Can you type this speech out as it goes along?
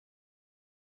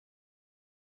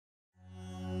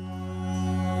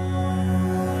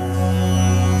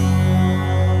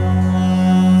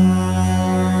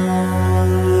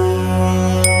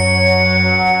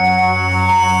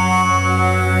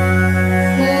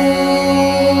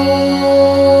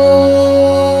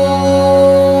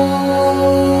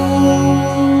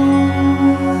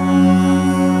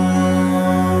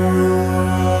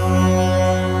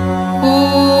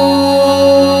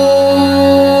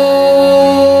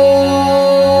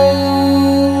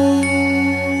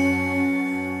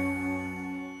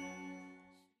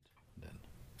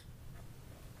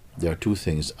two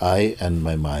things, I and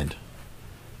my mind.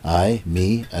 I,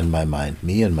 me, and my mind.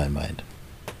 Me and my mind.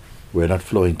 We're not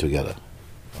flowing together.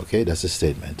 Okay, that's a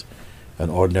statement.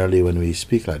 And ordinarily when we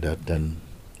speak like that, then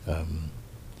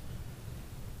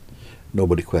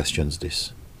nobody questions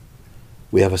this.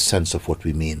 We have a sense of what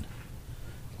we mean,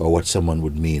 or what someone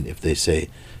would mean if they say,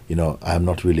 I'm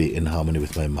not really in harmony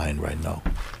with my mind right now.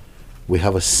 We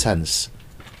have a sense,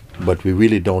 but we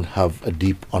really don't have a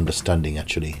deep understanding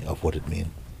actually of what it means.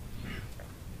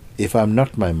 If I'm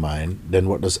not my mind, then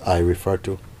what does I refer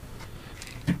to?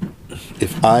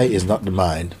 If I is not the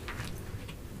mind,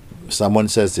 someone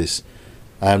says this,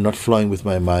 I am not flowing with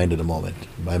my mind at the moment.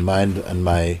 My mind and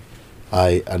my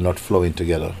I are not flowing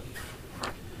together.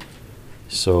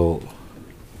 So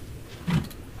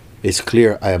it's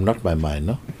clear I am not my mind,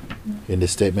 no? In the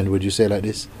statement, would you say like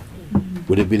this?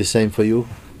 Would it be the same for you?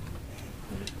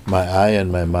 My I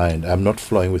and my mind, I'm not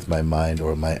flowing with my mind,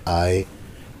 or my I,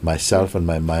 myself and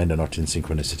my mind are not in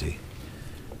synchronicity.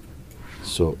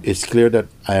 So it's clear that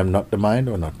I am not the mind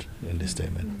or not in this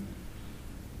statement.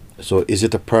 So is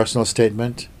it a personal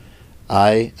statement,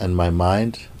 I and my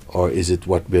mind, or is it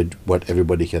what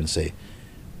everybody can say?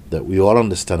 That we all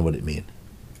understand what it means,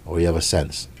 or we have a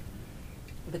sense.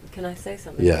 But can I say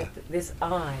something? Yeah. This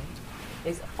I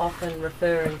is often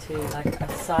referring to like a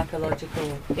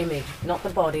psychological image, not the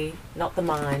body, not the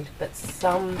mind, but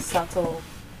some subtle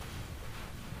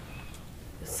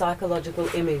psychological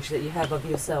image that you have of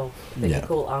yourself that you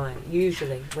call I,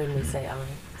 usually when we say I.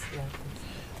 Yeah.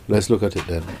 Let's look at it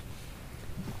then.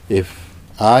 If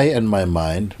I and my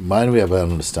mind we have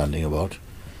an understanding about,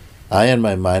 I and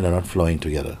my mind are not flowing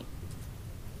together.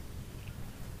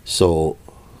 So,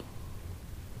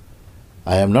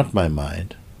 I am not my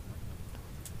mind,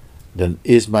 then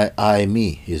is my I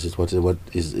me? Is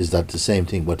that the same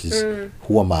thing?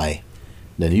 Who am I?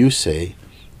 Then you say,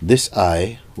 this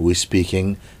I who is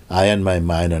speaking, I and my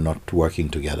mind are not working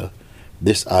together.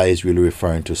 This I is really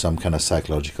referring to some kind of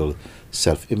psychological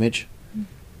self-image.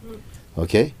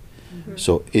 Okay? Mm-hmm.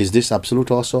 So is this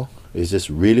absolute also? Is this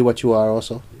really what you are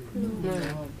also?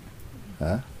 No.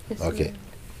 Huh? Okay.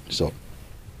 So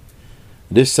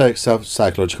this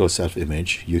psychological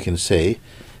self-image, you can say,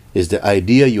 is the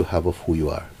idea you have of who you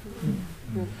are.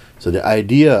 Mm-hmm. So the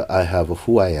idea I have of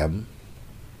who I am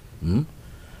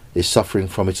is suffering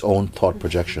from its own thought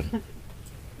projection.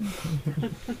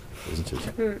 Isn't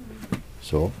it?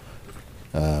 So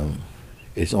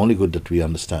it's only good that we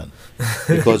understand,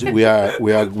 because we are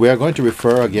going to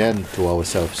refer again to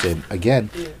ourselves, saying again,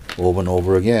 over and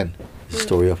over again, the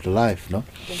story of the life. No,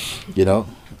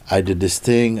 I did this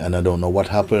thing and I don't know what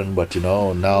happened, but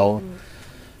now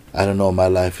I don't know. My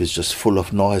life is just full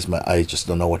of noise. I just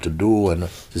don't know what to do. And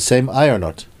the same I or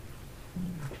not.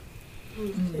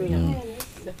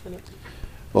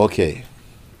 Okay.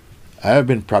 I have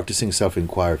been practicing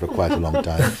self-inquiry for quite a long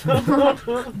time.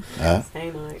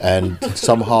 And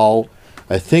somehow,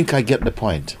 I think I get the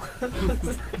point.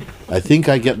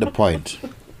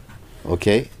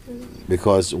 Okay?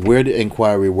 Because where the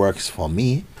inquiry works for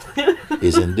me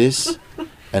is in this,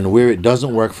 and where it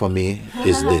doesn't work for me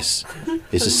is this.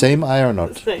 It's the same I or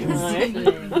not? Same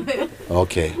I.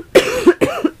 Okay.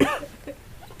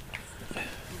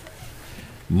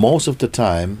 Most of the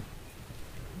time,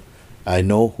 I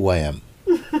know who I am.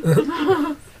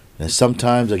 And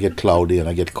sometimes I get cloudy and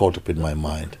I get caught up in my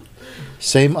mind.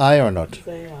 Same I or not?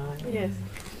 Same I. Yes.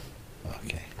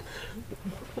 Okay.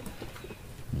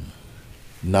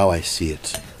 Now I see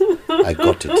it. I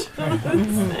got it.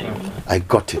 I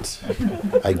got it.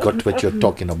 I got what you're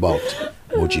talking about,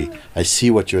 Muji. I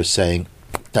see what you're saying.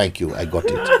 Thank you. I got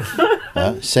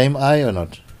it. Same I or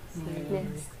not?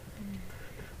 Yes.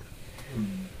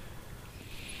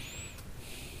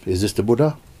 Is this the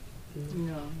Buddha?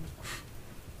 No.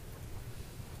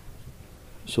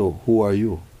 So who are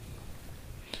you?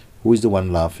 Who is the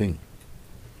one laughing?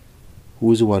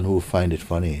 Who is the one who find it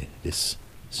funny, this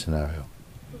scenario?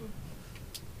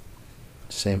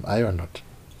 Same I or not?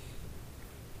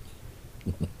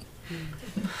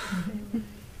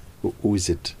 Who is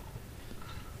it?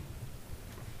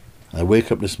 I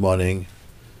wake up this morning,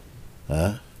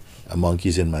 a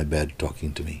monkey's in my bed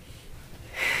talking to me.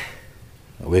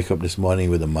 I wake up this morning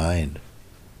with a mind.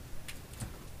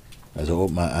 As I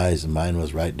open my eyes, the mind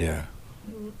was right there.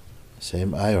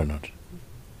 Same I or not?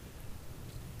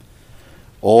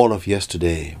 All of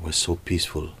yesterday was so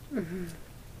peaceful. Mm-hmm.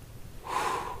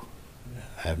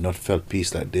 I have not felt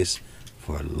peace like this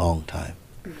for a long time.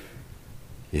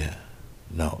 Yeah.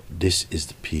 Now, this is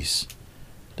the peace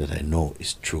that I know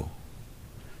is true.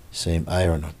 Same I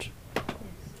or not?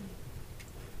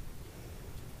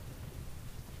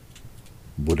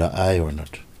 Buddha I or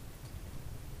not?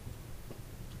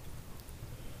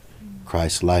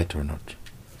 Christ's light or not.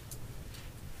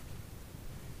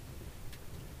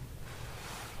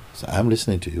 So I'm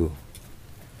listening to you.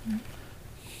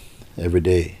 Every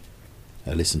day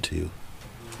I listen to you.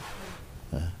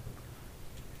 I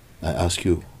ask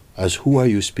you, as who are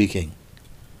you speaking?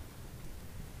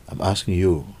 I'm asking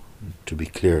you to be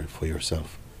clear for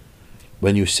yourself.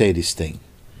 When you say this thing,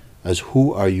 as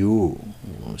who are you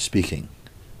speaking?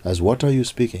 As what are you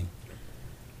speaking?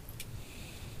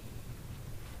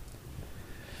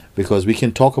 Because we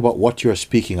can talk about what you're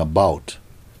speaking about,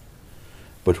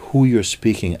 but who you're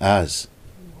speaking as,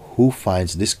 who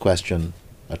finds this question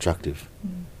attractive?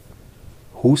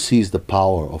 Who sees the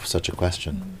power of such a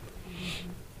question?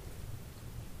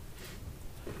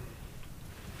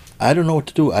 I don't know what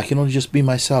to do. I can only just be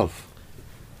myself.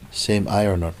 Same I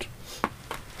or not.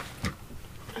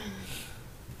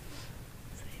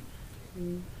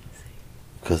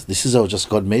 Because this is how just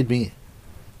God made me.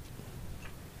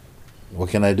 What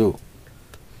can I do?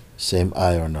 Same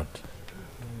I or not.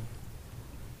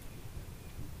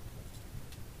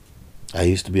 I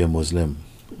used to be a Muslim.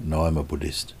 Now I'm a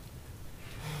Buddhist.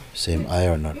 Same I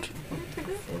or not.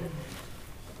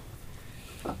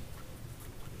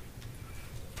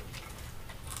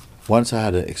 Once I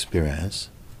had an experience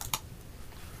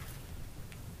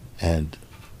and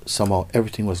somehow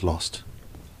everything was lost.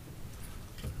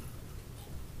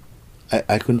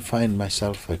 I couldn't find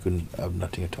myself. I couldn't have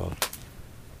nothing at all.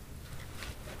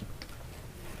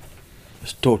 It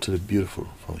was totally beautiful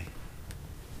for me.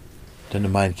 Then the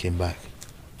mind came back.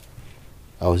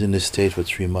 I was in this state for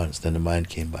 3 months. Then the mind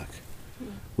came back.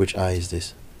 Which I is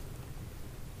this?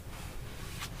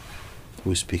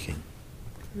 Who's speaking?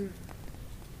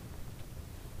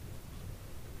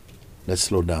 Let's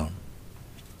slow down.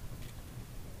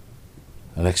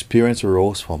 An experience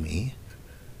arose for me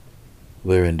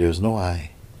wherein there's no I.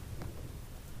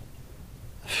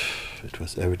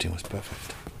 Everything was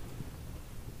perfect.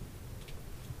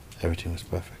 Everything was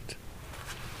perfect.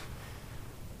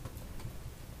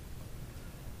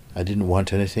 I didn't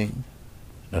want anything.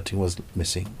 Nothing was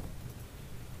missing.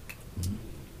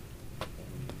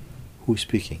 Who's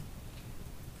speaking?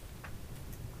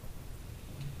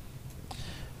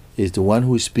 Is the one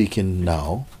who is speaking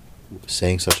now,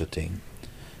 saying such a thing,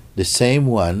 the same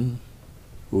one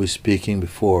who is speaking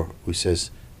before, who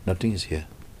says, nothing is here?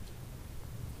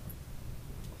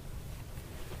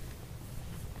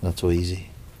 Not so easy.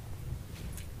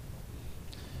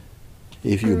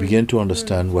 If you begin to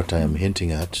understand what I am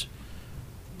hinting at,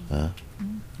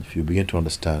 if you begin to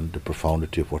understand the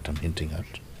profundity of what I'm hinting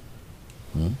at,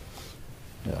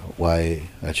 why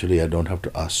actually I don't have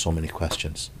to ask so many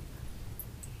questions.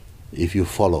 If you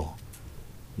follow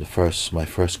my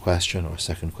first question or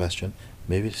second question,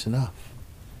 maybe it's enough.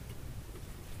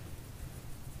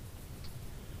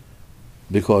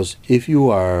 Because if you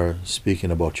are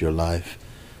speaking about your life,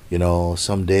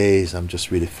 some days I'm just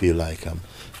really feel like I'm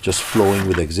just flowing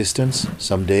with existence.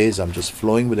 Some days I'm just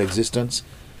flowing with existence.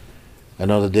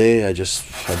 Another day I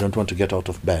don't want to get out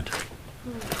of bed.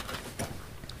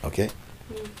 Okay?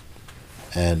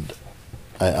 And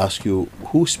I ask you,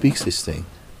 who speaks this thing?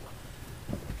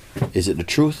 Is it the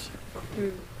truth?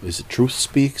 Is it truth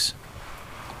speaks?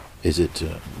 Is it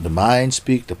the mind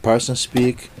speak, the person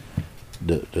speak,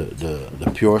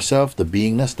 the pure self, the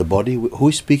beingness, the body? Who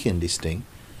is speaking this thing?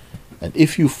 And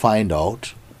if you find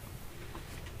out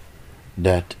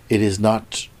that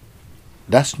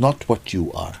that's not what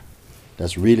you are,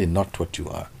 that's really not what you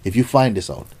are. If you find this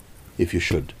out, if you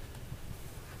should,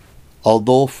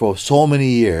 although for so many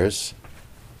years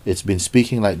it's been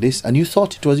speaking like this and you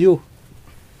thought it was you,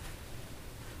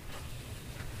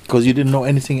 because you didn't know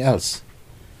anything else.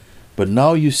 But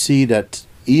now you see that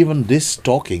even this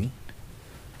talking,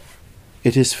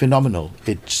 it is phenomenal.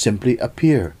 It simply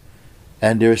appears.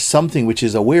 And there is something which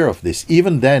is aware of this.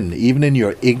 Even then, even in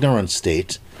your ignorant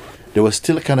state, there was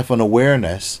still a kind of an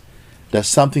awareness that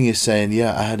something is saying,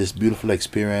 yeah, I had this beautiful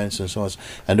experience and so on.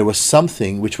 And there was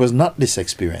something which was not this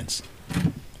experience.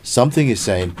 Something is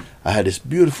saying, I had this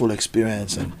beautiful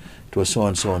experience and it was so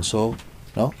and so and so.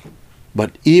 No?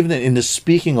 But even in the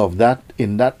speaking of that,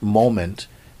 in that moment,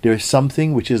 there is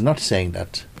something which is not saying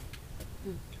that.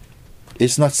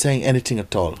 It's not saying anything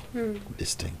at all,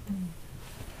 this thing.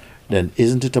 Then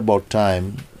isn't it about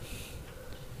time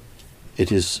it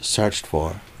is searched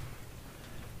for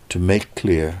to make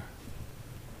clear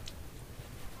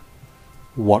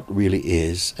what really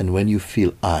is, and when you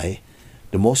feel I,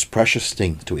 the most precious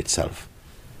thing to itself,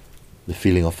 the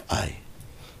feeling of I,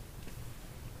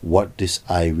 what this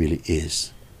I really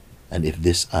is, and if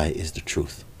this I is the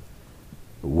truth.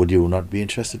 Would you not be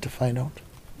interested to find out?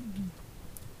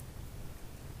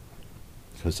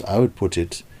 Because I would put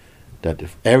it that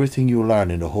if everything you learn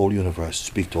in the whole universe,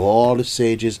 speak to all the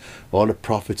sages, all the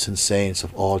prophets and saints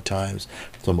of all times,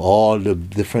 from all the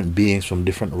different beings from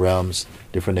different realms,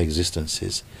 different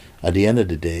existences, at the end of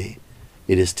the day,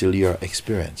 it is still your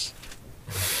experience.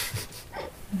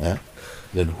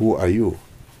 Then who are you?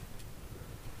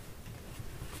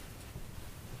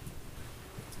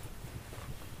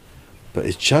 But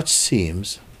it just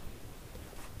seems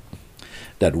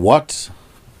that what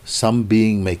some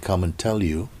being may come and tell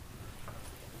you,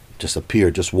 just appear,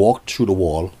 just walk through the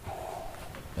wall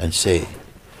and say,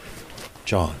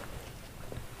 John,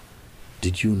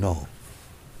 did you know?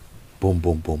 Boom,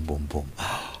 boom, boom, boom, boom.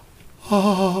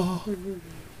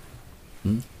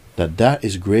 That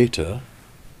is greater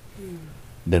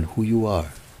than who you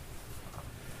are.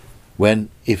 When,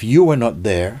 if you were not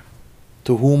there,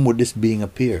 to whom would this being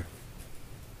appear?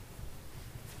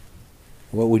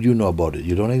 What would you know about it?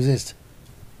 You don't exist.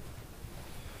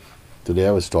 Today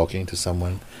I was talking to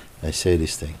someone, I say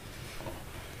this thing.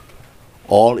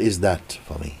 All is that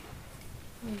for me.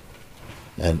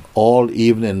 And all,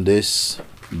 even in this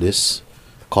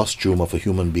costume of a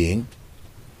human being,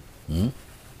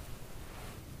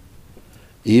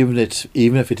 even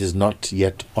if it is not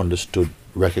yet understood,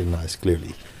 recognized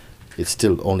clearly, it's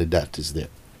still only that is there.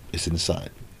 It's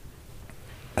inside.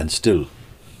 And still,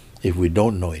 if we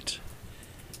don't know it,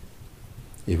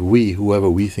 if we, whoever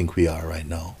we think we are right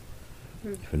now,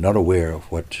 if we're not aware of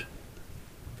what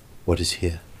is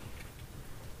here,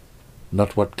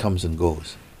 not what comes and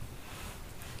goes.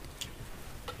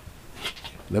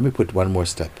 Let me put one more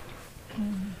step.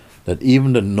 That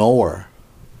even the knower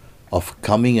of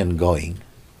coming and going,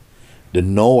 the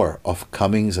knower of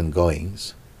comings and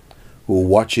goings, who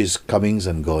watches comings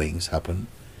and goings happen,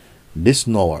 this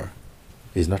knower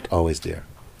is not always there.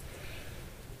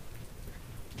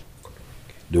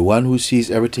 The one who sees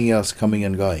everything else coming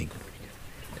and going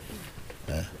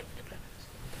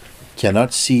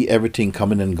cannot see everything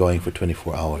coming and going for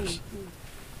 24 hours.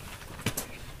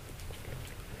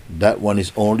 That one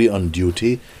is only on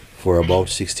duty for about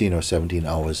 16 or 17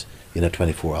 hours in a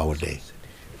 24-hour day.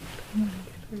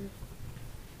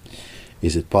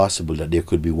 Is it possible that there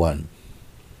could be one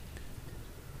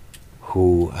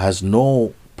who has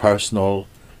no personal,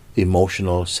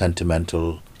 emotional,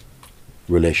 sentimental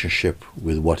relationship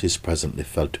with what is presently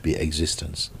felt to be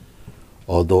existence,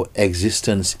 although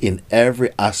existence in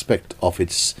every aspect of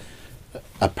its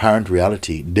apparent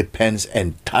reality depends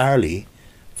entirely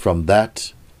from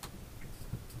that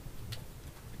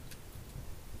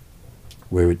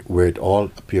where it all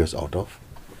appears out of,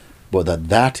 but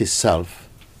that itself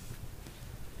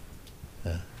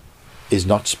is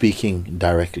not speaking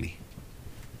directly,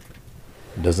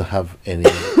 doesn't have any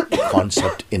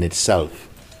concept in itself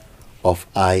of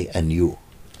I and you,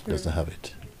 doesn't have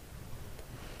it.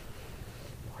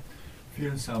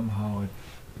 Feel somehow it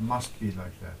must be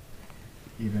like that,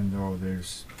 even though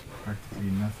there's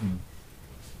practically nothing,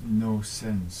 no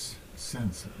sense.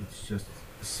 It's just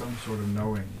some sort of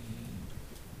knowing,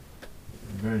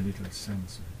 very little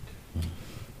sense of it.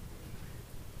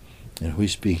 And who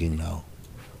is speaking now?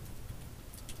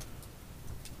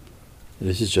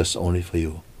 This is just only for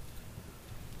you,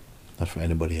 not for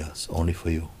anybody else, only for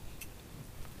you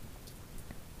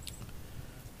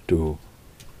to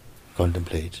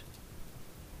contemplate.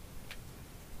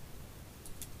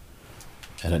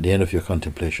 And at the end of your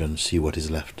contemplation, see what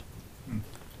is left.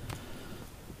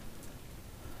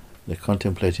 The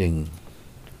contemplating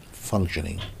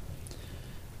functioning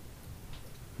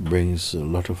brings a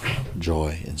lot of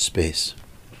joy in space.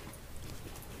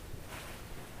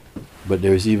 But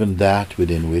there is even that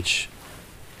within which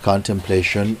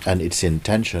contemplation and its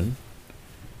intention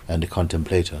and the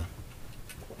contemplator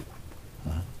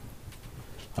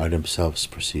are themselves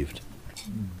perceived.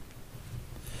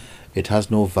 It has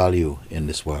no value in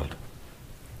this world.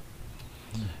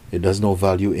 It has no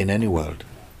value in any world,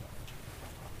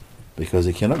 because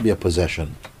it cannot be a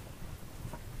possession,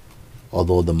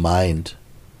 although the mind,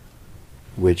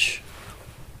 which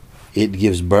it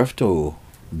gives birth to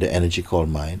the energy called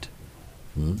mind,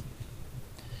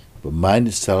 but mind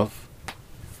itself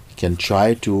can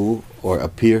try to, or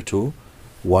appear to,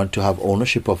 want to have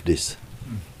ownership of this.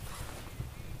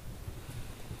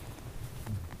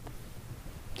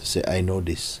 To say, I know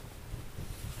this.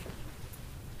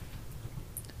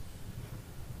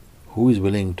 Who is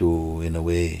willing to, in a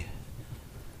way,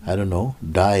 I don't know,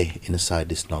 die inside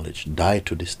this knowledge, die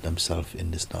to this themselves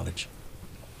in this knowledge,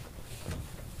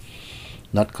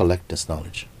 not collect this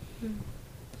knowledge.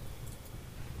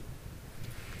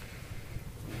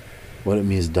 What it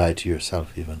means, die to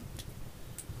yourself even.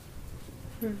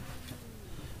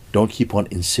 Don't keep on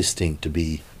insisting to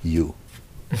be you.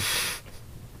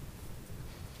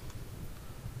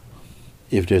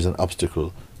 If there's an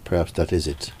obstacle, perhaps that is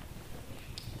it.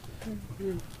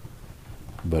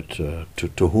 But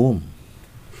to whom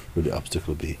would the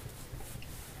obstacle be?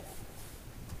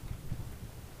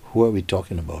 Who are we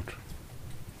talking about?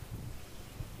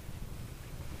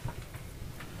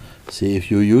 See,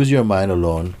 if you use your mind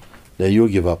alone, then you'll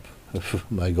give up.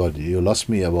 My God, you lost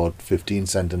me about 15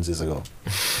 sentences ago.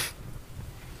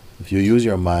 If you use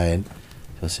your mind,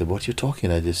 you'll say, what you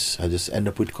talking? I just end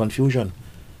up with confusion.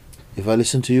 If I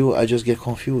listen to you, I just get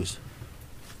confused.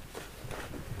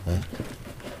 Huh?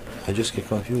 I just get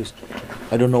confused.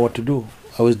 I don't know what to do.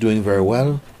 I was doing very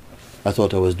well. I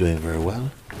thought I was doing very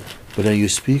well. But then you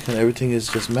speak and everything is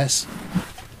just mess.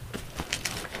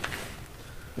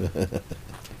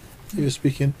 You're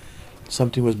speaking,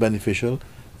 something was beneficial,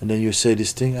 and then you say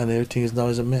this thing and everything is now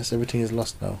is a mess. Everything is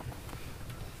lost now.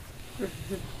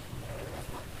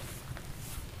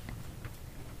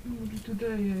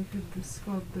 Today I had this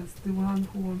thought that the one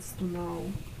who wants to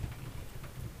know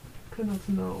cannot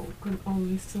know, can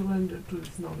only surrender to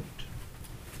his knowledge.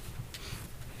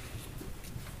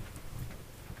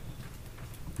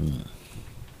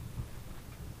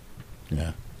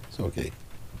 Yeah, it's okay.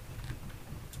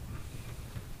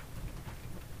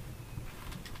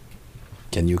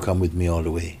 Can you come with me all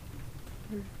the way?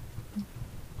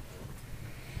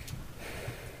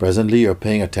 Presently, you're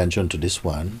paying attention to this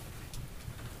one.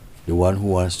 The one who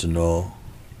wants to know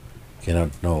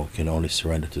cannot know, can only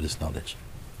surrender to this knowledge.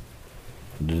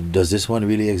 Does this one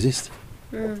really exist?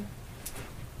 We're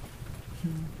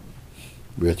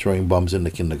throwing bombs in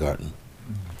the kindergarten.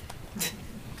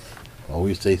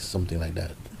 Always say something like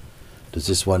that. Does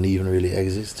this one even really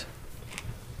exist?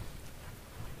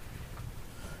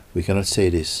 We cannot say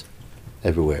this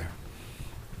everywhere.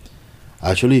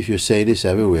 Actually, if you say this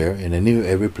everywhere, in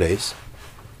every place,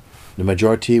 the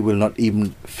majority will not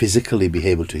even physically be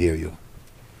able to hear you.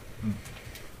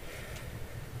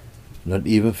 Not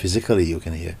even physically you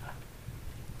can hear.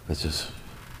 It's just,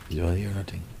 you don't hear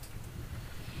nothing.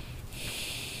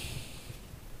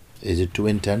 Is it too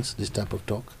intense, this type of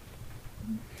talk?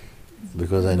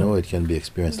 Because I know it can be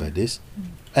experienced like this.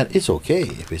 And it's okay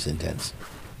if it's intense.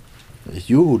 It's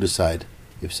you who decide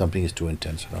if something is too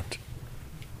intense or not.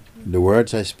 The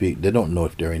words I speak, they don't know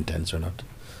if they're intense or not.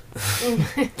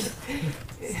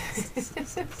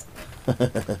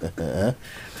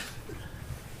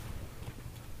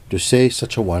 To say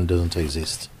such a one doesn't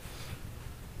exist.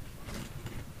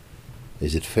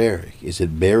 Is it fair? Is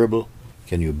it bearable?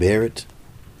 Can you bear it?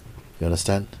 You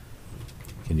understand?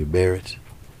 Can you bear it?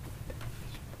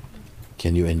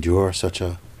 Can you endure such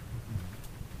a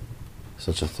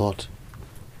thought?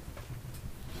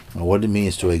 Now, what it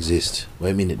means to exist? What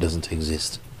do I mean it doesn't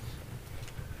exist?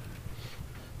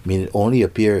 I mean it only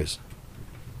appears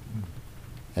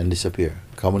and disappear,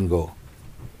 come and go.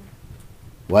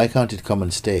 Why can't it come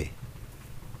and stay?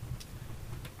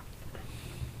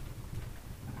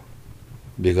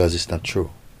 Because it's not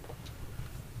true.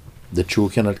 The true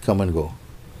cannot come and go.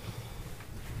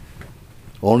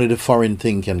 Only the foreign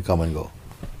thing can come and go.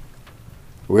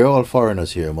 We're all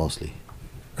foreigners here mostly.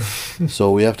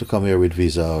 So we have to come here with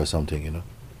visa or something, you know.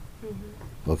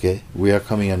 Okay? We are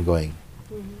coming and going.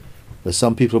 There's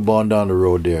some people born down the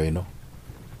road there, you know.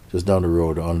 Just down the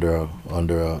road under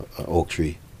a oak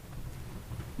tree.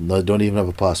 No, don't even have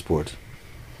a passport.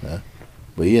 Yeah?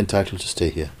 But you're entitled to stay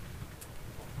here.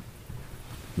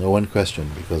 No one question,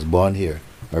 because born here,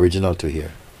 original to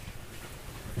here.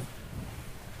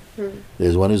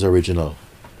 There's one who's original.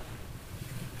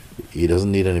 He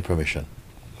doesn't need any permission.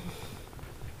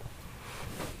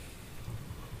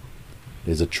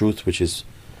 There's a truth which is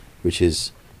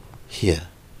here.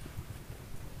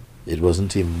 It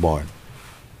wasn't even born.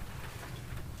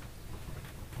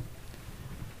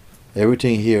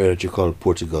 Everything here that you call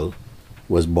Portugal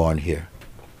was born here.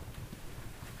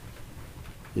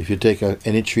 If you take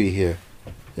any tree here,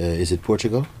 is it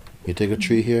Portugal? You take a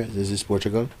tree here, this is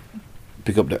Portugal.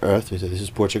 Pick up the earth, you say this is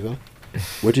Portugal.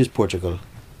 What is Portugal?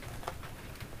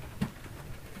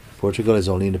 Portugal is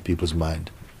only in the people's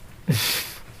mind.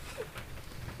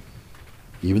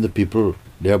 Even the people,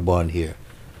 they're born here.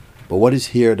 But what is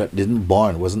here that wasn't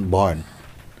born?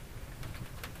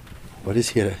 What is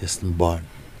here that isn't born?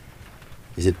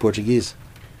 Is it Portuguese?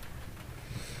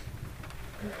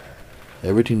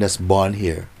 Everything that's born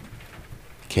here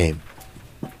came,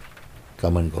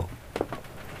 come and go.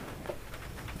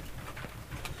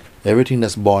 Everything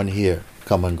that's born here,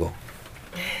 come and go.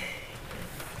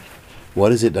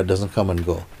 What is it that doesn't come and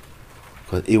go?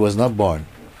 Because it was not born.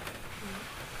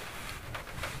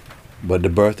 but the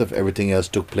birth of everything else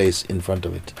took place in front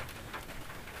of it.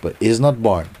 But is not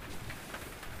born.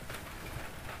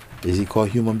 Is he called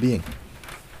human being?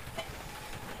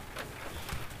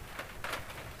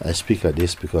 I speak like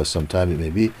this because sometimes it may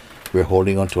be we're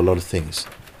holding on to a lot of things.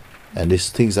 And these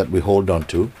things that we hold on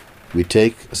to, we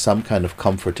take some kind of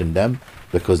comfort in them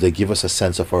because they give us a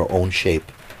sense of our own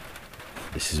shape.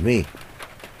 This is me.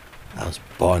 I was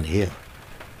born here.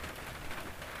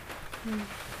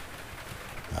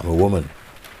 I'm a woman.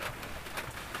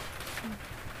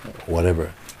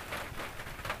 Whatever.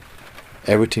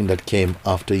 Everything that came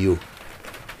after you.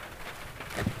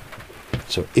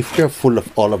 So if you're full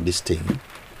of all of this thing,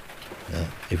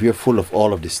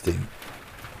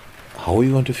 how are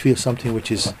you going to feel something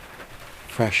which is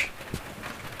fresh?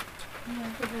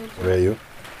 Where are you?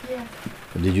 Yeah.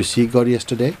 Did you see God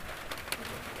yesterday?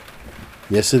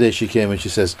 Yesterday she came and she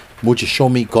says, "Would you show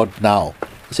me God now?"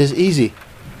 I says, "Easy.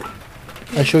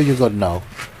 I show you God now."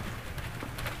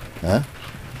 Huh?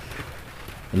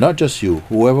 Not just you,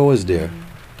 whoever was there.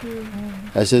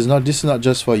 I says, "No, this is not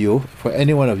just for you. For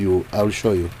any one of you, I will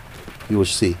show you. You will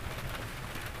see.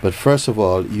 But first of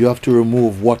all, you have to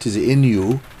remove what is in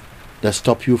you that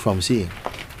stops you from seeing.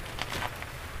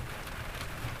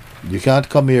 You can't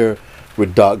come here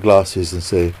with dark glasses and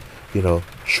say,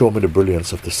 show me the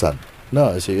brilliance of the sun. No,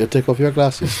 I say, you take off your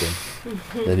glasses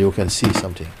then you can see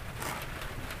something.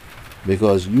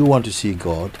 Because you want to see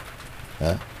God,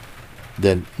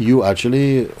 then you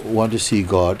actually want to see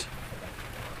God.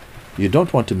 You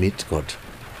don't want to meet God,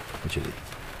 actually.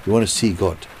 You want to see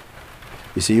God.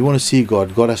 You see, you want to see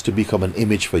God, God has to become an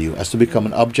image for you, has to become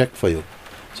an object for you.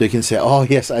 So you can say, "Oh,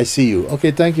 yes, I see you.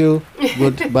 Okay, thank you.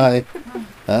 Good, bye."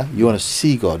 You want to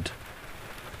see God.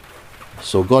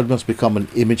 So God must become an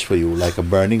image for you, like a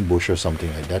burning bush or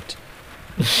something like that.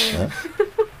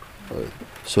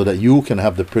 So that you can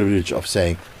have the privilege of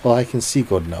saying, "Oh, I can see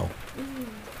God now."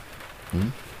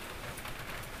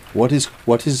 What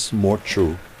is more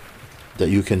true? That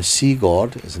you can see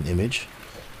God as an image,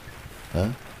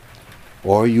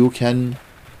 or you can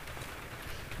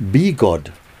be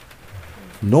God,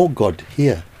 know God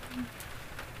here.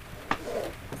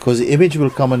 Because the image will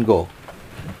come and go.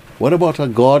 What about a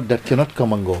God that cannot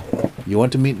come and go? You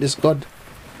want to meet this God?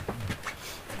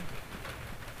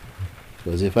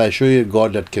 Because if I show you a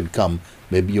God that can come,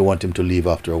 maybe you want him to leave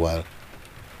after a while.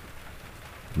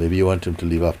 Maybe you want him to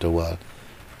leave after a while.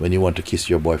 When you want to kiss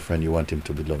your boyfriend, you want him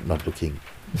to be not looking.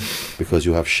 Because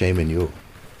you have shame in you.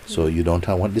 So you don't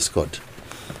want this God.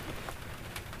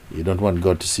 You don't want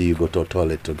God to see you go to a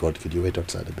toilet. Or God, could you wait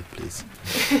outside a bit, please?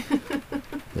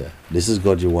 Yeah, this is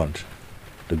God you want.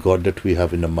 The God that we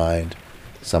have in the mind,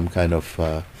 some kind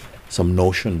of, some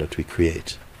notion that we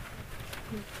create.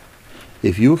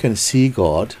 If you can see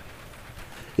God,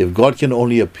 if God can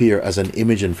only appear as an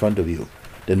image in front of you,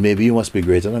 then maybe you must be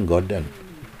greater than God then.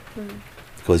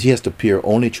 Because he has to appear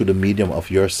only through the medium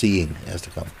of your seeing. He has to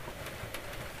come.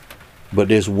 But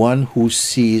there's one who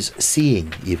sees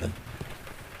seeing even.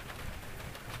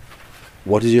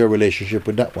 What is your relationship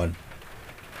with that one?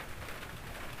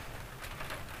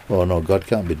 Oh no, God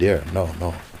can't be there.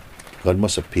 No. God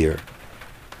must appear.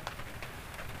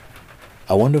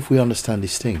 I wonder if we understand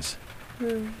these things.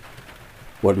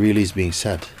 What really is being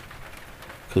said.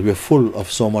 Because we're full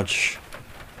of so much,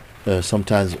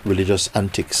 sometimes religious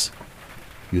antics.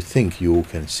 You think you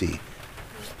can see.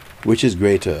 Which is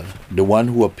greater, the one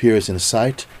who appears in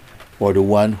sight or the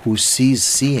one who sees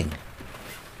seeing?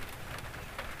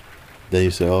 Then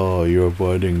you say, "Oh, you're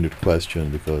avoiding the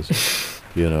question because,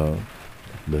 then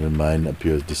the mind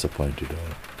appears disappointed.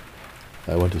 Or,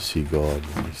 I want to see God.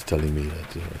 He's telling me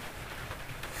that.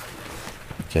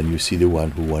 Can you see the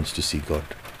one who wants to see God?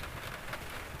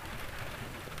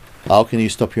 How can you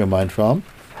stop your mind from?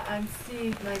 I'm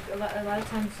seeing, like, a lot of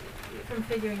times, from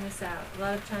figuring this out, a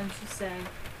lot of times you say,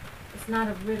 it's not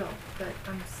a riddle, but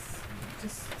I'm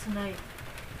just tonight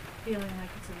feeling like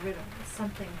it's a riddle. It's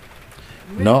something.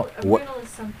 Riddle is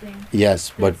something.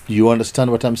 Yes, but you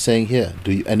understand what I'm saying here?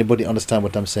 Anybody understand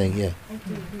what I'm saying here? I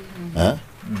do. Huh?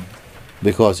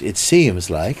 Because it seems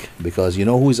like, because you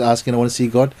know who is asking, "I want to see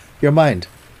God"? Your mind.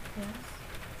 Yes.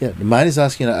 Yeah, the mind is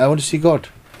asking, "I want to see God."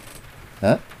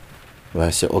 Huh? Well,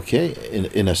 I say, okay,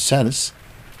 in a sense,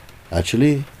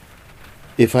 actually,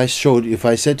 if I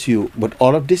said to you, but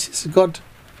all of this is God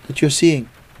that you're seeing.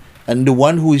 And the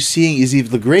one who is seeing is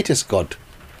even the greatest God.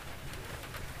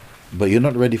 But you're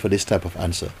not ready for this type of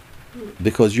answer.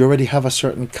 Because you already have a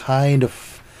certain kind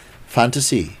of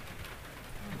fantasy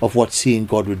of what seeing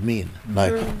God would mean.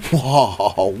 Like,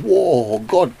 whoa,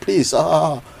 God, please,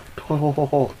 you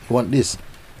want this.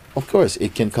 Of course,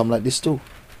 it can come like this too.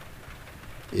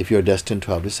 if you're destined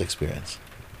to have this experience?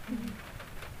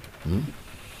 Hmm?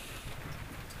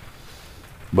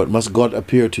 But must God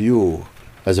appear to you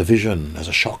as a vision, as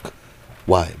a shock?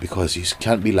 Why? Because he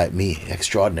can't be like me,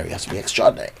 extraordinary. He has to be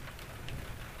extraordinary.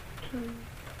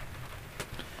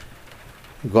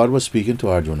 God was speaking to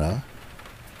Arjuna.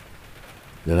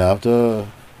 Then after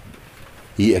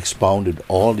he expounded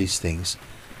all these things,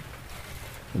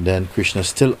 then Arjuna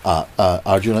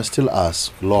still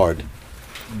asks, Lord,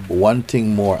 one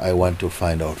thing more I want to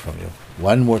find out from you.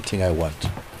 One more thing I want.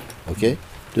 Okay?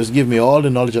 Just give me all the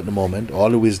knowledge at the moment, all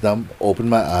the wisdom, open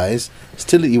my eyes.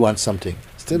 Still you want something.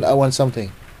 Still I want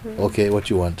something. Okay, what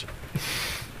you want?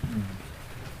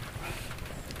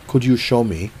 Could you show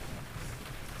me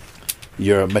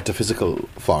your metaphysical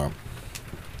form?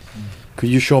 Could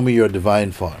you show me your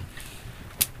divine form?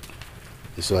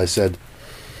 So I said,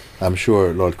 I'm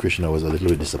sure Lord Krishna was a little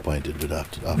bit disappointed with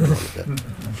after all of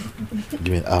that.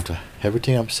 You mean after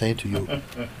everything I'm saying to you,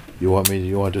 you want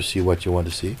to see what you want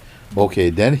to see? Okay,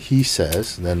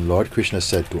 then Lord Krishna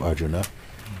said to Arjuna,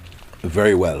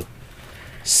 very well,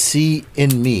 see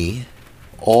in me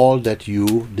all that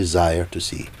you desire to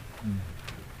see,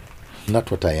 not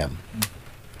what I am.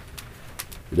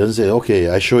 He doesn't say, okay,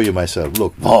 I show you myself,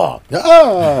 look, no.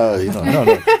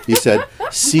 He said,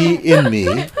 see in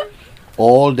me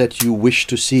all that you wish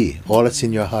to see, all that's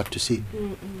in your heart to see.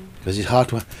 Because his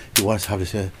heart, he wants to have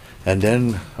this. And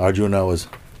then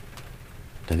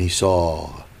then he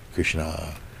saw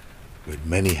Krishna with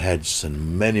many heads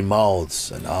and many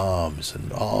mouths and arms and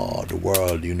the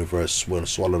world, the universe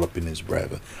swallowed up in his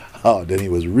breath. Then he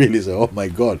was really saying, oh my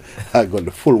God, I got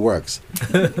the full works.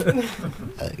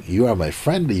 You are my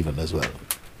friend even as well.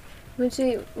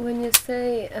 Muji, when you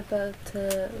say about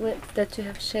that you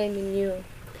have shame in you,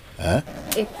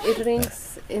 it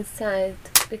rings inside,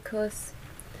 because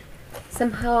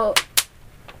somehow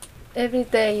every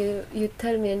day you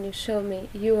tell me and you show me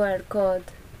you are God.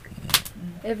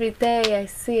 Every day I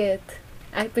see it.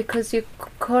 Because you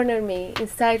corner me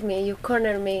inside me, you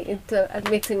corner me into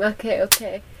admitting,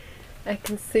 okay, I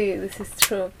can see this is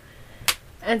true.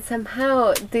 And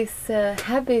somehow this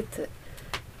habit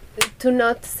to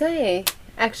not say,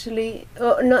 actually,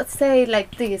 or not say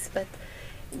like this, but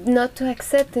not to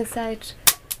accept inside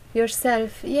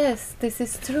yourself, yes, this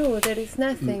is true, there is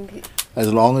nothing.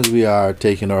 As long as we are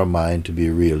taking our mind to be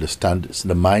real,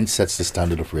 the mind sets the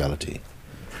standard of reality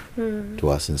to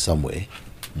us in some way.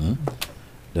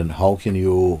 Then how can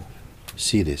you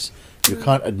see this? You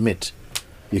can't admit.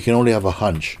 You can only have a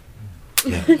hunch.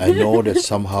 Yeah, I know that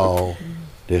somehow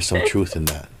there's some truth in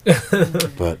that.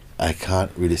 But I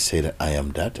can't really say that I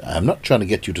am that. I'm not trying to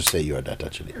get you to say you are that,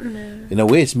 actually. No. In a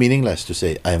way, it's meaningless to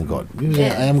say, I am God. You say,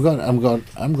 I am God, I'm God,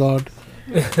 I'm God.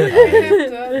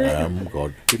 I'm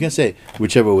God. You can say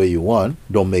whichever way you want,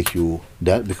 don't make you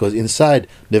that, because inside,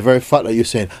 the very fact that you're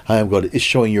saying, I am God, is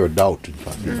showing your doubt, in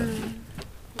fact.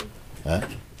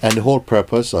 And the whole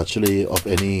purpose, actually, of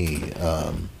any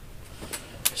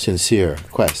sincere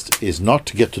quest is not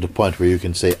to get to the point where you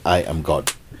can say, I am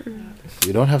God.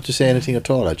 You don't have to say anything at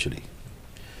all, actually.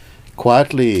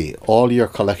 Quietly, all your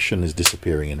collection is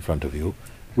disappearing in front of you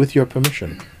with your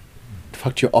permission. In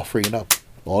fact, you're offering it up,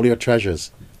 all your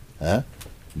treasures,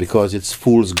 because it's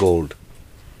fool's gold.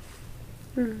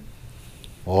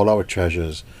 All our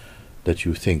treasures that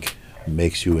you think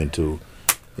makes you into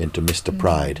Mr.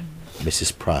 Pride,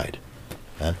 Mrs. Pride.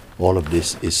 All of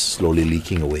this is slowly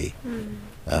leaking away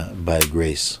by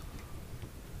grace.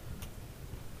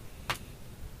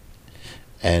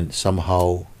 And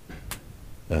somehow,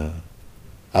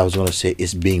 I was going to say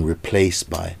it's being replaced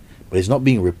by, but it's not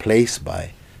being replaced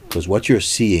by, because what you're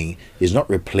seeing is not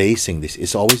replacing this.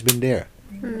 It's always been there.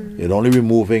 You're only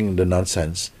removing the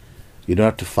nonsense. You don't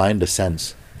have to find the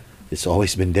sense. It's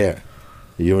always been there.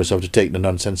 You just have to take the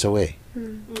nonsense away.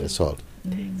 That's all.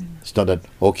 It's not that,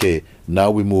 okay,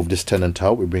 now we move this tenant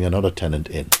out, we bring another tenant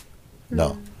in.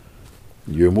 No.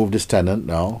 You remove this tenant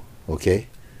now, okay,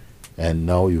 and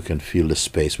now you can feel the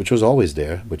space, which was always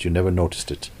there, but you never noticed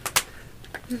it.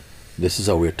 This is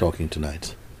how we're talking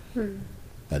tonight,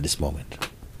 at this moment.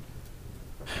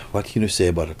 What can you say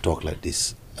about a talk like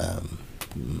this?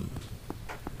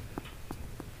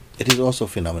 It is also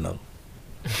phenomenal.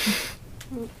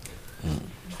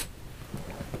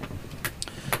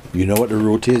 You know what the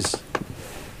root is?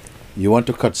 You want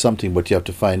to cut something, but you have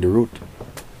to find the root.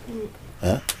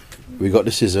 We got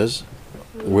the scissors.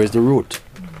 Where's the root?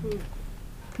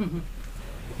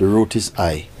 The root is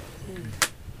I.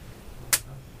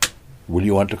 Will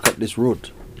you want to cut this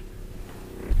root?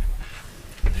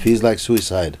 Feels like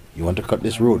suicide. You want to cut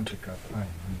this root.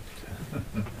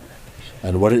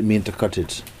 And what it mean to cut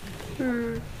it?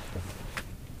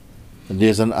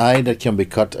 There's an eye that can be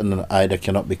cut and an eye that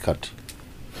cannot be cut.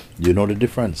 Do you know the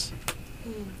difference?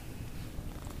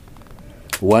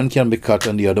 One can be cut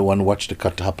and the other one watch the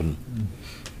cut happen.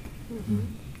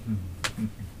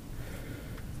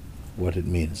 What it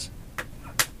means.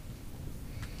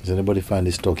 Does anybody find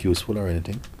this talk useful or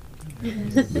anything?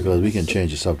 Because we can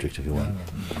change the subject if you want.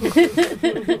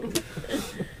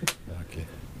 Okay.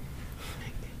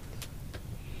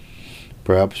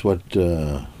 Perhaps what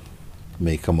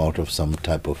may come out of some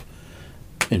type of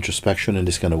introspection in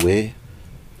this kind of way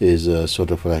is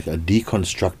sort of like a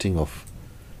deconstructing of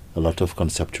a lot of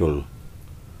conceptual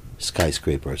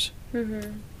skyscrapers.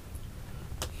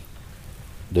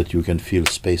 That you can feel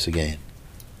space again,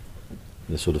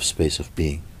 the sort of space of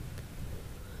being,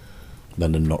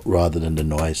 rather than the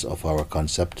noise of our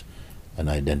concept and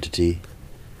identity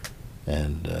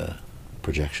and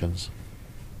projections.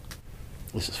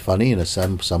 This is funny in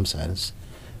some sense.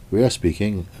 We are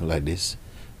speaking like this.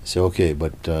 Say, okay,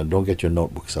 but don't get your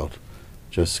notebooks out.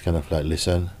 Just kind of like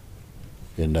listen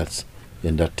in that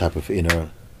type of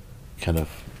inner kind of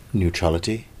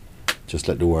neutrality. Just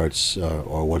let the words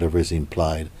or whatever is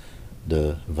implied,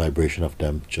 the vibration of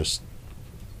them, just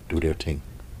do their thing.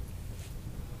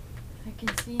 I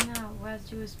can see now,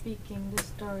 as you were speaking this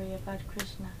story about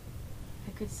Krishna,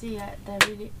 I could see there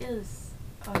really is,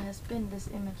 or has been, this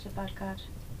image about God.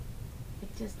 It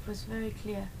just was very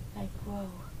clear, like, whoa,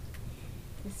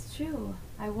 it's true.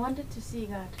 I wanted to see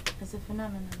God as a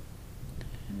phenomenon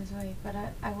in this way, but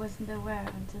I wasn't aware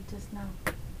until just now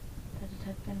that it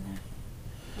had been there.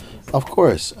 Of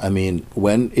course, I mean,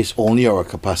 when it's only our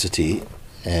capacity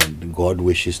and God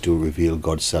wishes to reveal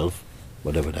God's self,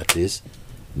 whatever that is,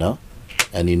 no?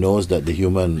 And He knows that the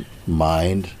human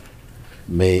mind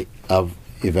may have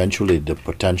eventually the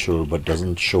potential but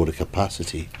doesn't show the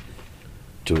capacity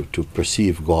to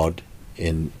perceive God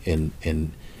in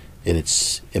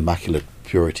its immaculate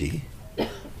purity,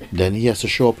 then He has to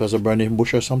show up as a burning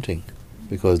bush or something,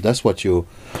 because that's what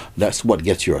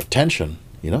gets your attention.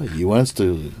 You know, He wants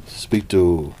to speak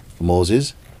to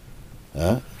Moses.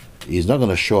 He's not going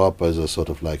to show up as a sort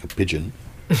of like a pigeon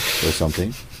or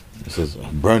something. He says,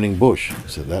 burning bush.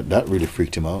 So that really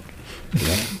freaked him out. You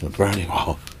know, the burning,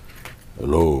 wow.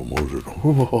 Hello, Moses.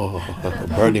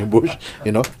 Burning bush,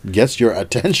 gets your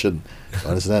attention.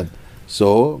 Understand?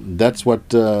 So that's what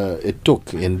it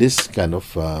took in this kind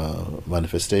of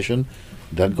manifestation.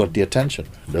 That got the attention.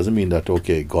 Doesn't mean that,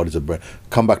 okay, God is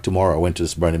come back tomorrow, I went to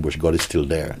this burning bush, God is still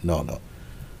there. No.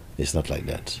 It's not like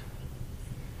that.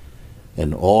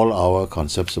 And all our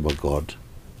concepts about God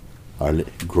are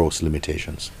gross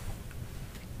limitations.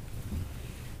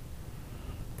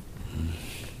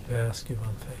 May I ask you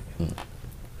one thing?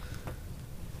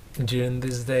 During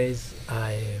these days,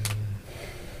 I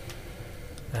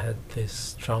had this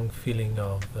strong feeling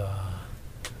of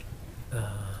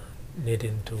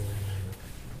needing to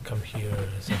come here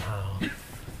somehow,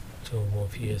 to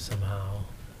move here somehow.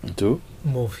 To?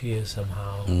 Move here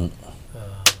somehow.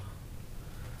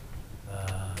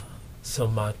 So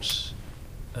much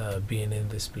being in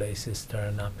this place is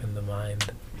stirring up in the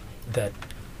mind that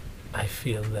I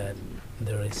feel that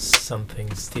there is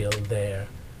something still there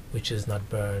which is not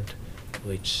burned,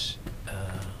 which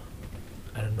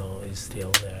I don't know, is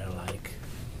still there, like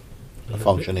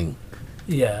functioning.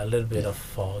 A little bit of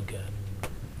fog,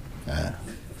 and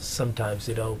sometimes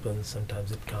it opens,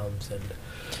 sometimes it comes, and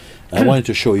I wanted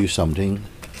to show you something.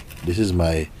 This is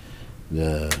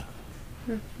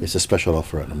it's a special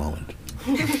offer at the moment.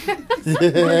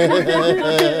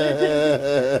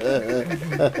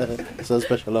 It's a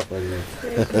special offer.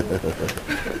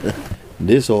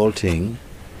 This whole thing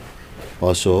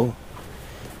also,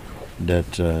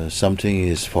 that something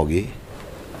is foggy,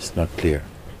 it's not clear.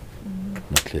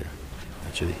 Not clear,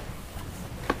 actually.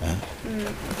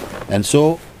 And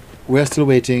so we're still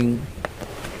waiting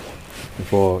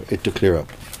for it to clear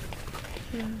up.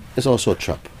 It's also a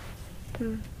trap.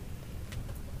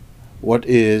 What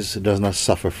is does not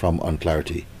suffer from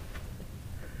unclarity.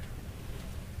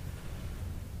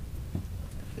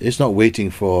 It's not waiting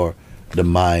for the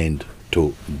mind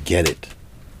to get it.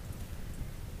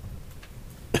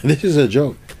 This is a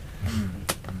joke.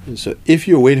 So if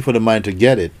you're waiting for the mind to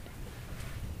get it,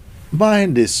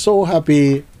 mind is so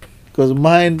happy, because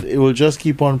mind, it will just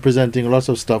keep on presenting lots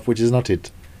of stuff which is not it,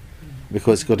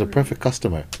 because it's got a perfect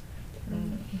customer.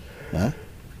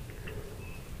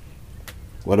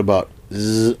 What about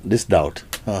this doubt?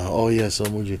 Oh yes, so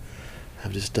would you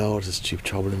have this doubt? It's cheap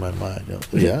trouble in my mind.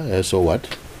 Yeah. So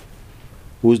what?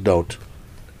 Whose doubt?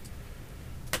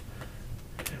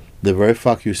 The very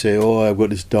fact you say, "Oh, I've got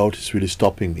this doubt, it's really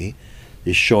stopping me,"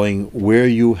 is showing where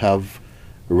you have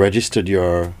registered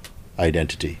your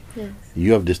identity. Yes.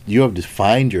 You have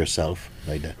defined yourself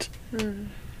like that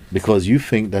because you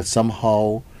think that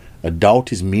somehow a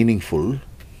doubt is meaningful.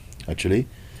 Actually,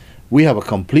 we have a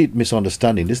complete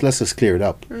misunderstanding. This lets us clear it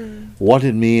up. What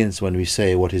it means when we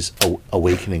say what is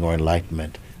awakening or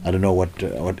enlightenment. I don't know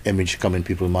what image come in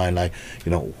people's mind, like,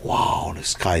 wow, the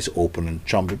sky's open and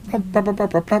trumpet,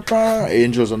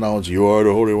 angels announce you are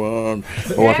the Holy One,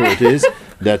 or whatever it is,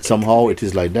 that somehow it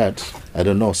is like that. I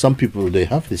don't know. Some people, they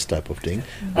have this type of thing.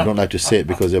 They don't like to say it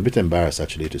because they're a bit embarrassed,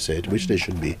 actually, to say it, which they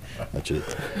should be, actually.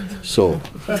 So,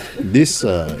 this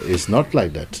is not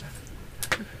like that.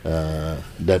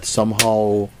 That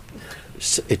somehow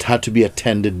it had to be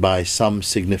attended by some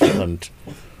significant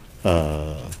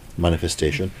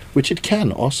manifestation, which it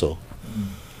can also.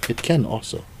 It can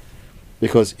also.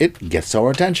 Because it gets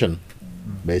our attention,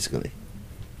 basically.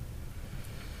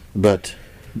 But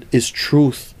is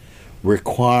truth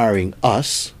requiring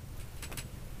us,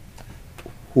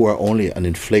 who are only an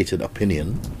inflated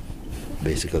opinion,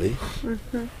 basically,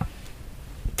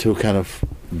 to kind of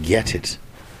get it?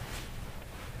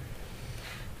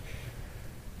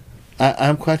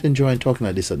 I'm quite enjoying talking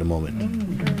like this at the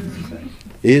moment.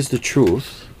 Is the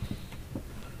truth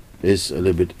is a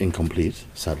little bit incomplete,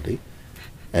 sadly,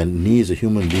 and needs a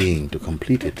human being to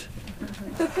complete it.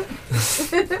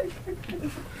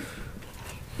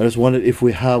 I just wondered if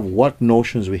we have, what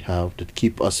notions we have that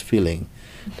keep us feeling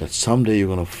that someday you're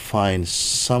going to find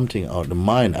something out. The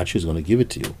mind actually is going to give it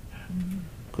to you.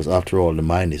 Because after all, the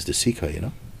mind is the seeker,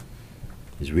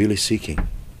 It's really seeking.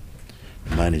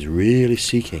 The mind is really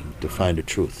seeking to find the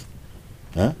truth.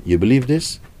 Huh? You believe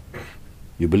this?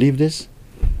 You believe this?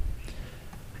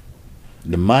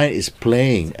 The mind is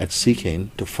playing at seeking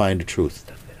to find the truth.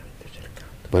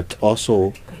 But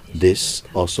also, this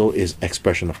also is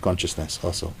expression of consciousness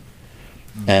also.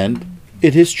 And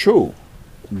it is true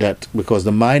that because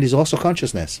the mind is also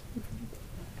consciousness.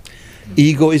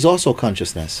 Ego is also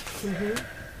consciousness.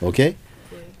 Okay?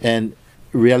 And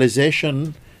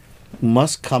realization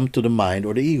must come to the mind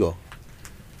or the ego.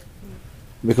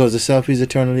 Because the self is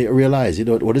eternally realized.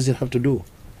 What does it have to do?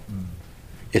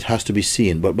 It has to be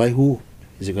seen. But by who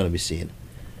is it going to be seen?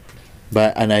 By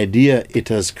an idea it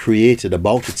has created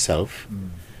about itself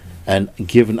and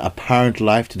given apparent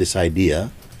life to this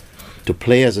idea to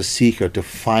play as a seeker to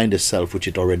find the self which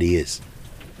it already is.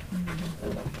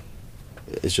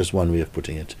 It's just one way of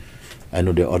putting it. I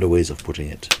know there are other ways of putting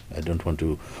it. I don't want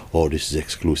to, this is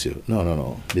exclusive.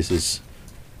 No. This is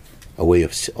a way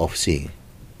of seeing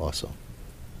also.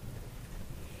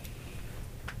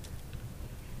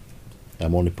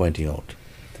 I'm only pointing out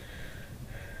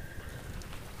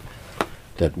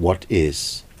that what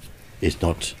is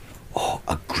not,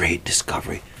 a great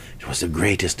discovery. It was the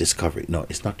greatest discovery. No,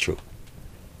 it's not true.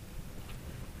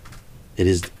 It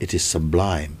is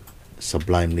sublime,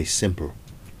 sublimely simple.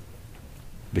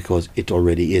 Because it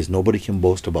already is. Nobody can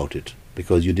boast about it.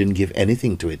 Because you didn't give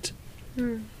anything to it.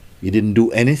 You didn't do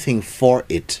anything for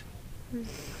it.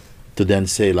 To then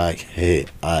say like, hey,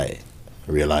 I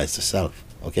realize the self.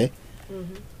 Okay?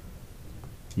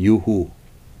 You who?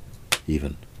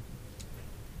 Even.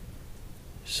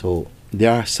 So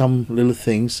there are some little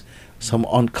things, some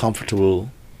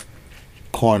uncomfortable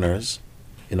corners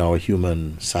in our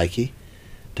human psyche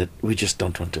that we just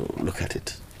don't want to look at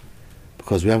it.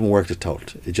 Because we haven't worked it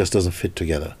out. It just doesn't fit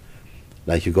together.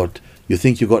 Like you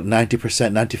think you got 90%,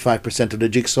 95% of the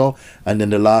jigsaw, and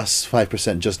then the last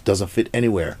 5% just doesn't fit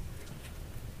anywhere.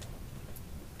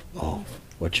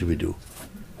 What should we do?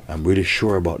 I'm really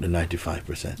sure about the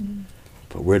 95%.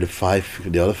 But where the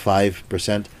other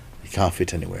 5%, it can't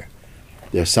fit anywhere.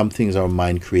 There are some things our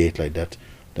mind create like that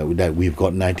we've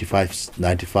got 95,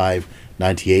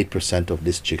 98% of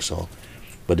this jigsaw,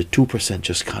 but the 2%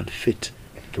 just can't fit.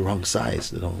 The wrong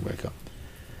size, they don't work up.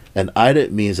 And either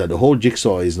it means that the whole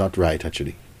jigsaw is not right,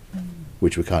 actually,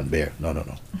 which we can't bear.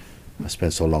 No. I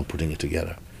spent so long putting it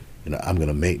together. I'm going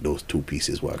to make those two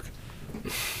pieces work.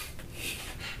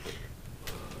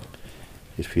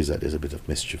 It feels like there's a bit of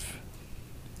mischief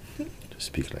to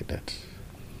speak like that.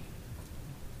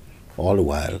 All the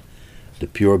while, the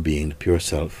pure being, the pure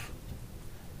self,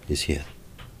 is here.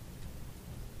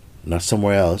 Not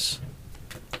somewhere else,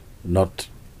 not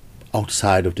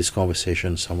outside of this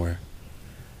conversation somewhere.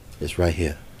 It's right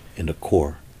here, in the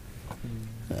core.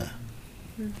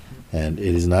 And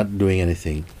it is not doing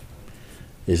anything.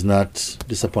 It's not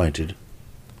disappointed,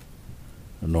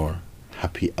 nor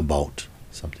happy about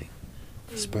something.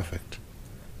 It's perfect.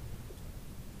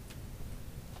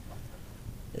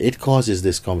 It causes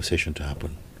this conversation to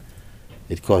happen.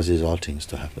 It causes all things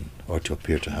to happen, or to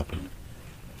appear to happen.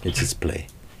 It's its play.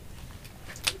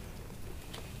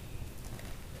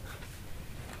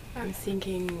 I'm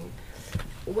thinking,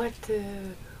 what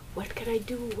can I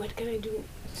do? What can I do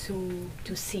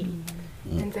to see?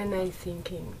 And then I'm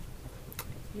thinking,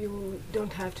 you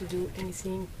don't have to do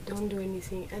anything. Don't do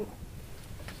anything. And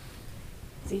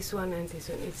this one and this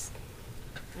one, it's,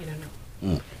 I don't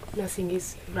know. Nothing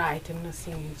is right and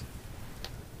nothing is.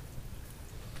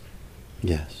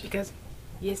 Yes. Because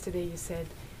yesterday you said,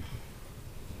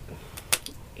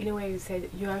 in a way you said,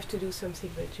 you have to do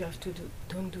something, but you have to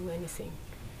don't do anything.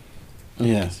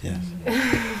 Yes, yes.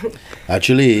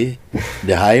 Actually,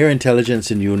 the higher intelligence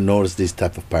in you knows these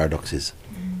type of paradoxes.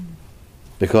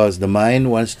 Because the mind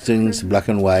wants things black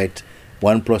and white,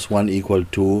 1 + 1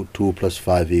 = 2, 2 +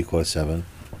 5 = 7.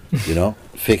 You know,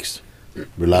 fixed,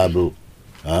 reliable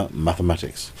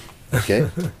mathematics. Okay?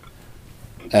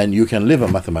 And you can live a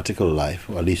mathematical life,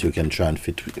 or at least you can try and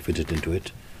fit it into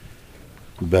it.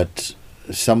 But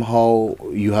somehow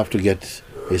you have to get,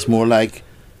 it's more like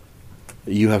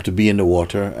you have to be in the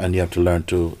water and you have to learn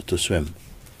to swim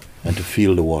and to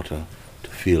feel the water, to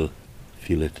feel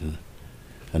it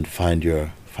and find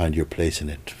your place in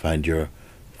it, find your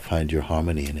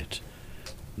harmony in it.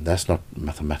 That's not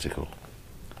mathematical.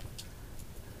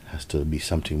 It has to be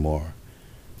something more,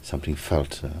 something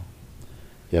felt.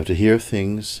 You have to hear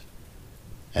things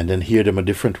and then hear them a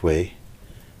different way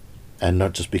and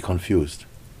not just be confused.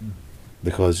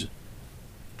 Because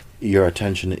your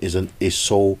attention is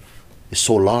so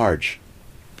large.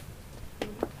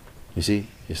 You see,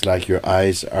 it's like your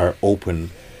eyes are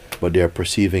open, but they are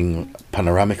perceiving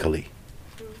panoramically.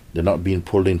 They're not being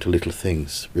pulled into little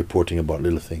things, reporting about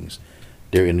little things.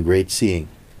 They're in great seeing.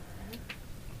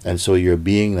 And so your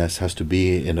beingness has to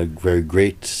be in a very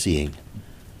great seeing,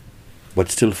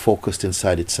 but still focused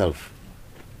inside itself.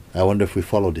 I wonder if we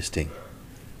follow this thing.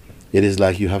 It is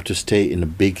like you have to stay in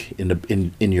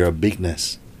your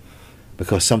bigness,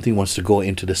 because something wants to go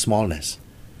into the smallness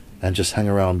and just hang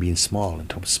around being small and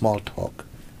talk small talk.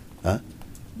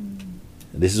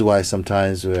 This is why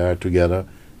sometimes we are together,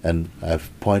 and I've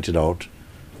pointed out,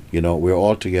 we're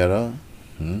all together,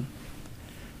 and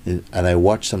I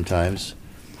watch sometimes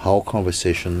how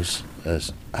conversations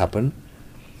happen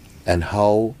and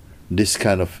how this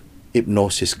kind of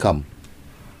hypnosis come,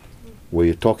 where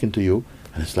you're talking to you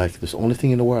and it's like this only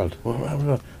thing in the world,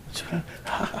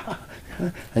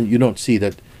 and you don't see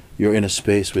that you're in a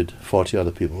space with 40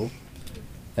 other people,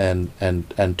 and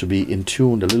to be in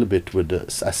tune a little bit with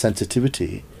a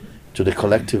sensitivity to the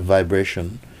collective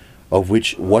vibration of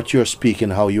which what you're speaking,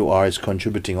 how you are, is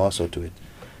contributing also to it.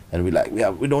 And we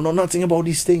don't know nothing about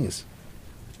these things.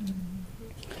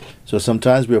 So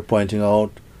sometimes we're pointing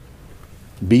out,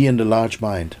 be in the large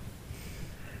mind,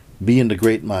 be in the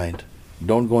great mind,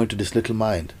 don't go into this little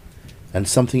mind. And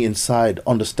something inside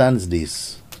understands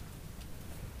these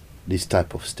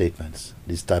type of statements,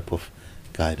 this type of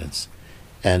guidance,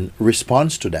 and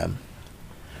responds to them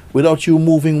without you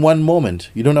moving one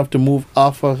moment. You don't have to move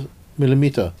half a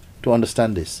millimeter to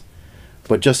understand this,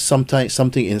 but just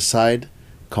something inside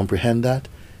comprehend that,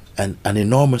 and an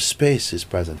enormous space is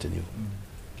present in you,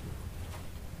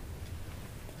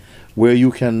 where you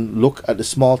can look at the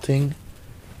small thing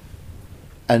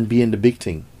and be in the big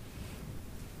thing.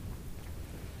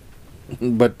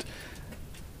 But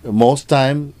most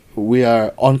time we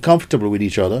are uncomfortable with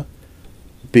each other.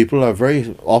 People are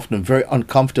very often very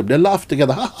uncomfortable. They laugh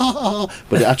together, ha ha ha, ha,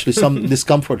 but actually some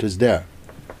discomfort is there.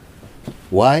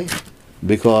 Why?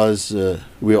 Because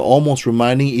we are almost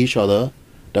reminding each other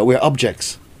that we're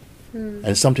objects,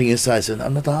 and something inside says,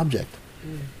 "I'm not an object."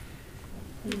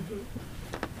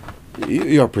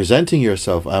 You're presenting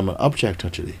yourself, "I'm an object."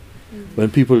 Actually, when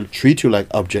people treat you like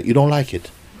object, you don't like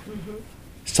it.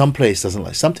 Some place doesn't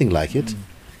like something like it,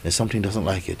 and something doesn't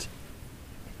like it.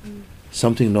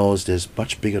 Something knows there's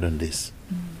much bigger than this.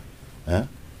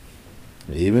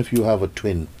 Even if you have a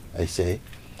twin, I say,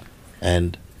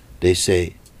 and they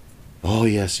say, "Oh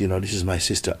yes, this is my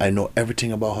sister. I know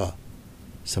everything about her."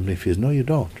 Something feels, no, you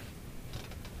don't.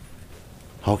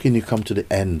 How can you come to the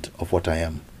end of what I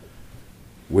am?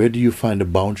 Where do you find the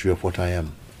boundary of what I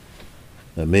am?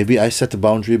 Maybe I set the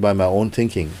boundary by my own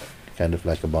thinking, kind of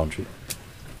like a boundary,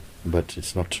 but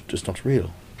it's not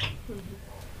real.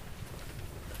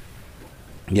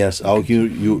 Yes, how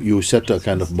you set a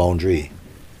kind of boundary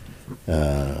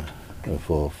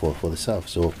for the self.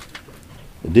 So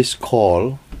this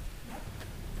call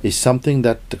is something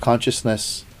that the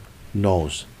consciousness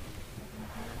knows.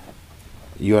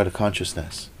 You are the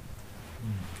consciousness.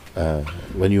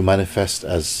 When you manifest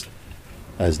as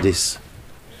this,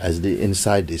 as the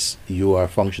inside this, you are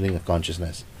functioning a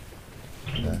consciousness.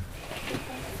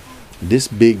 This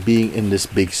big being in this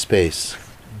big space,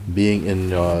 being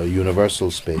in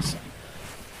universal space,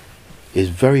 is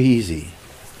very easy.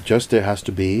 Just there has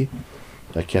to be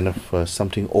a kind of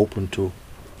something open to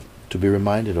be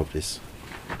reminded of this.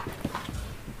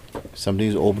 Something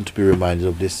is open to be reminded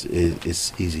of this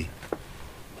is easy.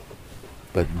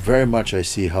 But very much I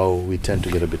see how we tend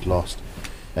to get a bit lost.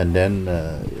 And then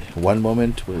one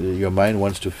moment your mind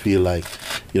wants to feel like,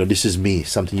 this is me,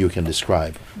 something you can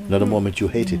describe. Another moment you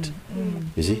hate it.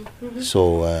 You see?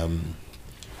 So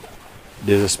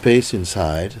there's a space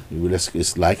inside.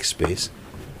 It's like space,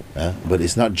 but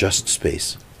it's not just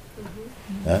space.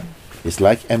 It's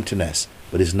like emptiness,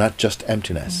 but it's not just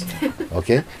emptiness.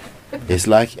 Okay? It's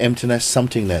like emptiness,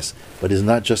 somethingness, but it's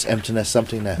not just emptiness,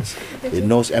 somethingness. It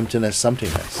knows emptiness,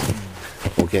 somethingness.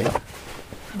 Okay?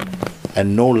 And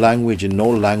in no language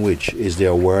is there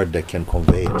a word that can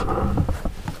convey it.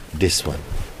 This one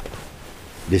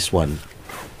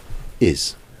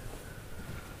is.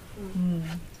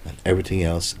 And everything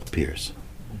else appears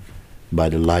by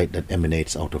the light that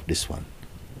emanates out of this one.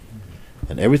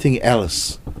 And everything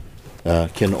else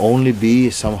can only be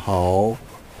somehow,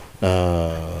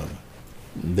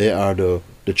 they are the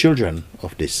children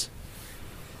of this,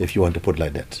 if you want to put it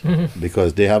like that.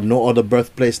 Because they have no other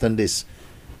birthplace than this.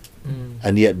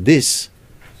 And yet this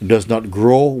does not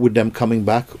grow with them coming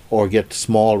back or get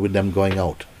small with them going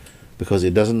out, because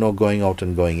it doesn't know going out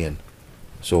and going in.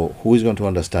 So who is going to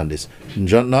understand this?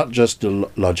 Not just the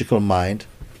logical mind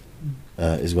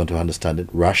is going to understand it.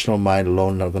 Rational mind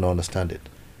alone not going to understand it.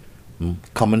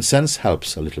 Common sense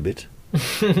helps a little bit.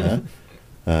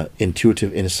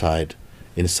 Intuitive insight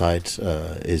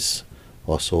is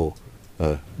also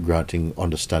granting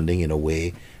understanding in a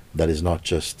way that is not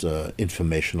just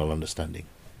informational understanding.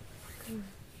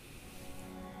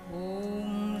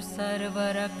 Om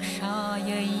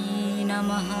Sarvarakshayai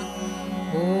Namaha.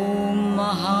 Om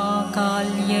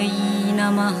Mahakalyai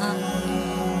Namaha.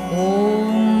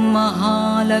 Om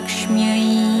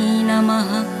Mahalakshmyai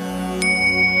Namaha.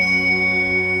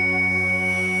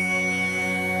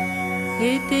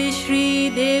 Iti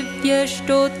Shri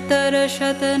Devyashtottara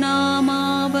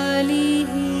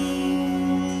Shatanamavalihi